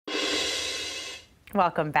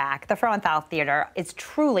Welcome back. The Frauenthal Theater is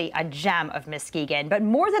truly a gem of Muskegon, but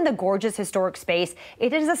more than the gorgeous historic space,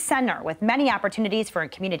 it is a center with many opportunities for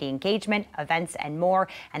community engagement, events, and more.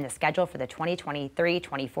 And the schedule for the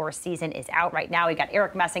 2023-24 season is out right now. We got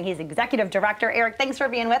Eric Messing. He's Executive Director. Eric, thanks for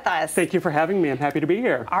being with us. Thank you for having me. I'm happy to be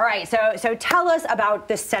here. All right, so tell us about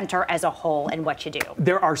the center as a whole and what you do.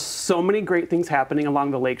 There are so many great things happening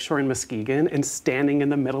along the lakeshore in Muskegon, and standing in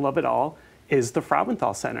the middle of it all is the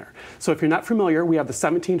Frauenthal Center. So if you're not familiar, we have the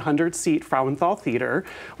 1,700-seat Frauenthal Theater.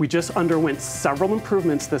 We just underwent several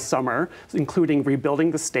improvements this summer, including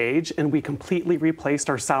rebuilding the stage, and we completely replaced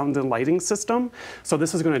our sound and lighting system. So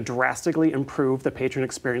this is going to drastically improve the patron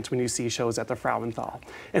experience when you see shows at the Frauenthal.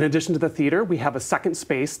 In addition to the theater, we have a second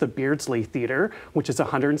space, the Beardsley Theater, which is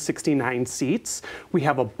 169 seats. We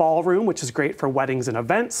have a ballroom, which is great for weddings and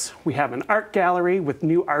events. We have an art gallery with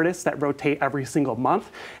new artists that rotate every single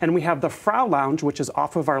month. And we have the Lounge, which is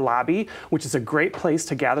off of our lobby, which is a great place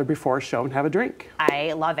to gather before a show and have a drink.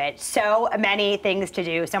 I love it. So many things to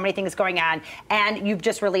do, so many things going on, and you've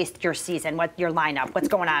just released your season, your lineup. What's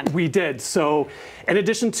going on? We did. So in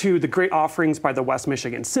addition to the great offerings by the West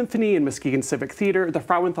Michigan Symphony and Muskegon Civic Theater, the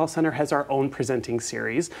Frauenthal Center has our own presenting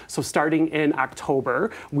series. So starting in October,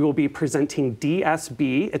 we will be presenting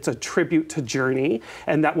DSB. It's a tribute to Journey,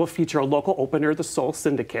 and that will feature a local opener, the Soul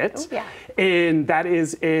Syndicate. Oh, yeah. And that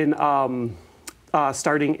is in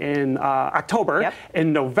starting in October. Yep.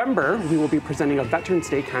 In November, we will be presenting a Veterans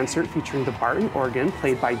Day concert featuring the Barton Organ,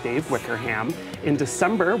 played by Dave Wickerham. In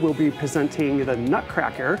December, we'll be presenting the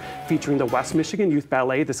Nutcracker, featuring the West Michigan Youth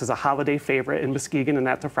Ballet. This is a holiday favorite in Muskegon and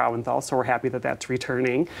at the Frauenthal, so we're happy that that's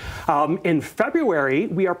returning. In February,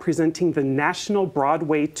 we are presenting the National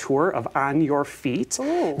Broadway Tour of On Your Feet.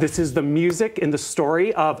 Ooh. This is the music and the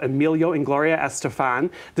story of Emilio and Gloria Estefan.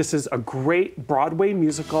 This is a great Broadway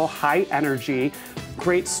musical, high energy,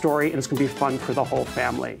 great story, and it's going to be fun for the whole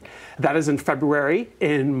family. That is in February.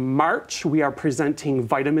 In March, we are presenting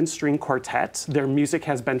Vitamin String Quartet. Their music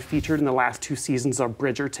has been featured in the last 2 seasons of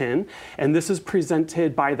Bridgerton, and this is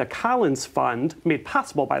presented by the Collins Fund, made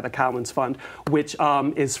possible by the Collins Fund, which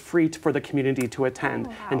is free for the community to attend. Oh,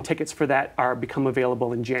 wow. And tickets for that become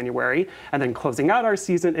available in January. And then closing out our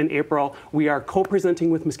season in April, we are co-presenting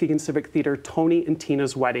with Muskegon Civic Theater Tony and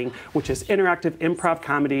Tina's Wedding, which is interactive improv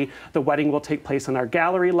comedy. The wedding will take place on our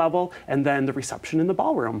gallery level, and then the reception in the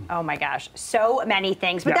ballroom. Oh my gosh, so many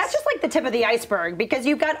things. But Yes. that's just like the tip of the iceberg, because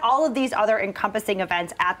you've got all of these other encompassing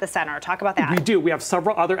events at the center. Talk about that. We do. We have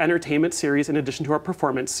several other entertainment series in addition to our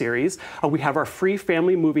performance series. We have our free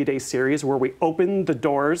family movie day series, where we open the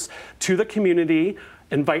doors to the community,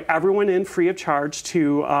 invite everyone in free of charge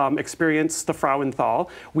to experience the Frauenthal.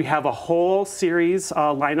 We have a whole series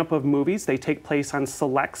lineup of movies. They take place on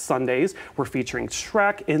select Sundays. We're featuring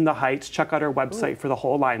Shrek, In the Heights. Check out our website for the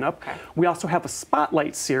whole lineup. Okay. We also have a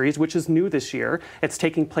Spotlight series, which is new this year. It's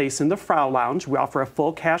taking place in the Frau Lounge. We offer a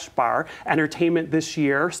full cash bar. Entertainment this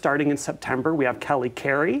year, starting in September, we have Kelly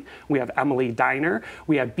Carey, we have Emily Diner,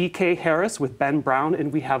 we have BK Harris with Ben Brown,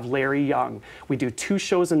 and we have Larry Young. We do 2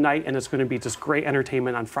 shows a night, and it's going to be just great entertainment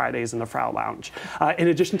on Fridays in the Frau Lounge. In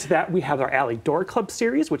addition to that, we have our Alley Door Club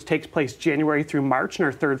series, which takes place January through March in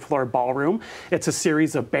our 3rd floor ballroom. It's a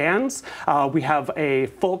series of bands. We have a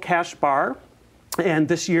full cash bar. And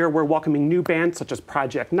this year, we're welcoming new bands such as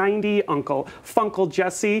Project 90, Uncle Funkle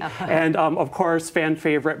Jesse, and of course, fan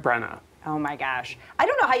favorite Brenna. Oh my gosh. I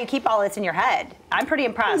don't know how you keep all this in your head. I'm pretty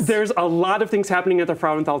impressed. There's a lot of things happening at the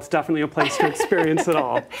Frauenthal. It's definitely a place to experience it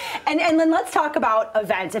all. And then let's talk about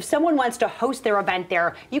events. If someone wants to host their event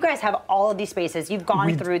there, you guys have all of these spaces. You've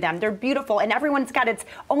gone through them. They're beautiful, and everyone's got its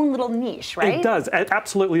own little niche, right? It does.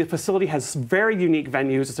 Absolutely. The facility has very unique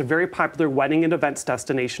venues. It's a very popular wedding and events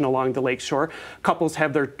destination along the lakeshore. Couples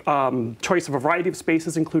have their choice of a variety of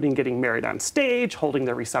spaces, including getting married on stage, holding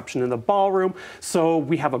their reception in the ballroom. So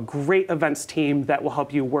we have a great events team that will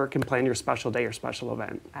help you work and plan your special day or special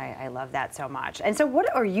event. I love that so much. And so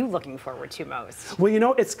what are you looking forward to most? Well, you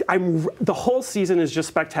know, the whole season is just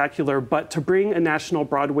spectacular, but to bring a national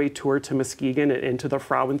Broadway tour to Muskegon and into the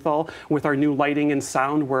Frauenthal with our new lighting and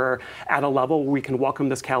sound, we're at a level where we can welcome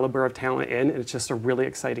this caliber of talent in, and it's just a really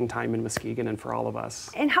exciting time in Muskegon and for all of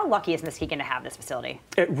us. And how lucky is Muskegon to have this facility?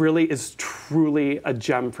 It really is truly a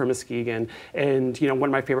gem for Muskegon. And, you know, one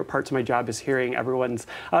of my favorite parts of my job is hearing everyone's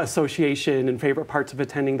association appreciation and favorite parts of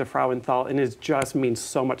attending the Frauenthal, and it just means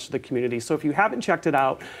so much to the community. So if you haven't checked it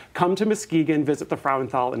out, come to Muskegon, visit the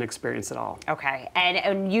Frauenthal, and experience it all. Okay,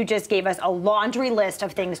 and you just gave us a laundry list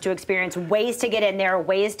of things to experience, ways to get in there,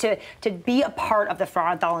 ways to be a part of the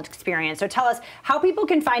Frauenthal experience. So tell us how people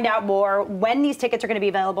can find out more, when these tickets are going to be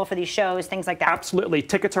available for these shows, things like that. Absolutely.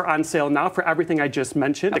 Tickets are on sale now for everything I just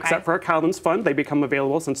mentioned, except for our Collins Fund. They become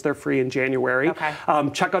available since they're free in January. Okay.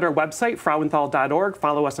 Check out our website, frauenthal.org.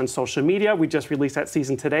 Follow us on social media. We just released that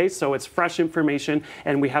season today, so it's fresh information,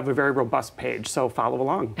 and we have a very robust page, so follow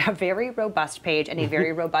along. A very robust page and a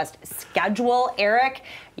very robust schedule. Eric,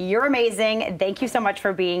 you're amazing. Thank you so much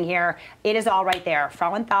for being here. It is all right there,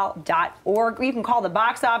 frauenthal.org. You can call the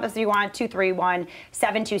box office if you want,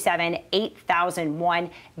 231-727-8001.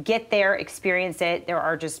 Get there, experience it. There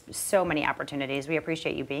are just so many opportunities. We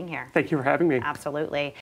appreciate you being here. Thank you for having me. Absolutely.